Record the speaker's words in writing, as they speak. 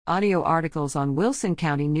Audio articles on Wilson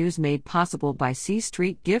County News made possible by C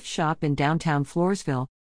Street Gift Shop in downtown Floresville.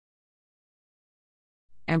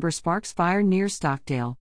 Ember sparks fire near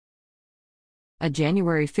Stockdale. A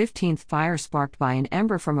January 15 fire sparked by an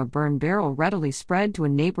ember from a burn barrel readily spread to a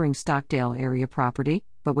neighboring Stockdale area property,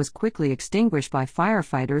 but was quickly extinguished by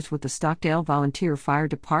firefighters with the Stockdale Volunteer Fire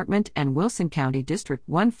Department and Wilson County District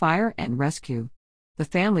 1 Fire and Rescue. The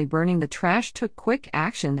family burning the trash took quick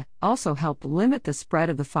action that also helped limit the spread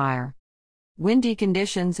of the fire. Windy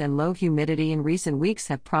conditions and low humidity in recent weeks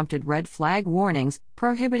have prompted red flag warnings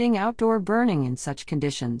prohibiting outdoor burning in such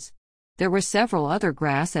conditions. There were several other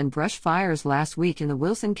grass and brush fires last week in the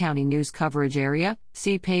Wilson County News coverage area,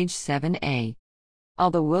 see page 7a.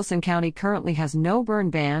 Although Wilson County currently has no burn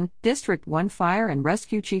ban, District 1 Fire and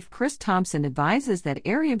Rescue Chief Chris Thompson advises that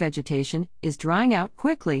area vegetation is drying out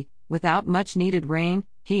quickly. Without much needed rain,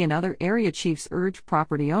 he and other area chiefs urge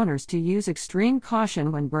property owners to use extreme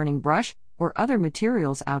caution when burning brush or other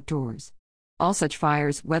materials outdoors. All such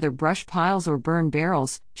fires, whether brush piles or burn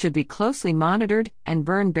barrels, should be closely monitored, and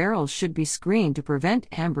burn barrels should be screened to prevent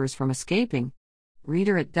embers from escaping.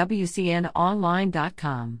 Reader at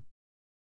WCNonline.com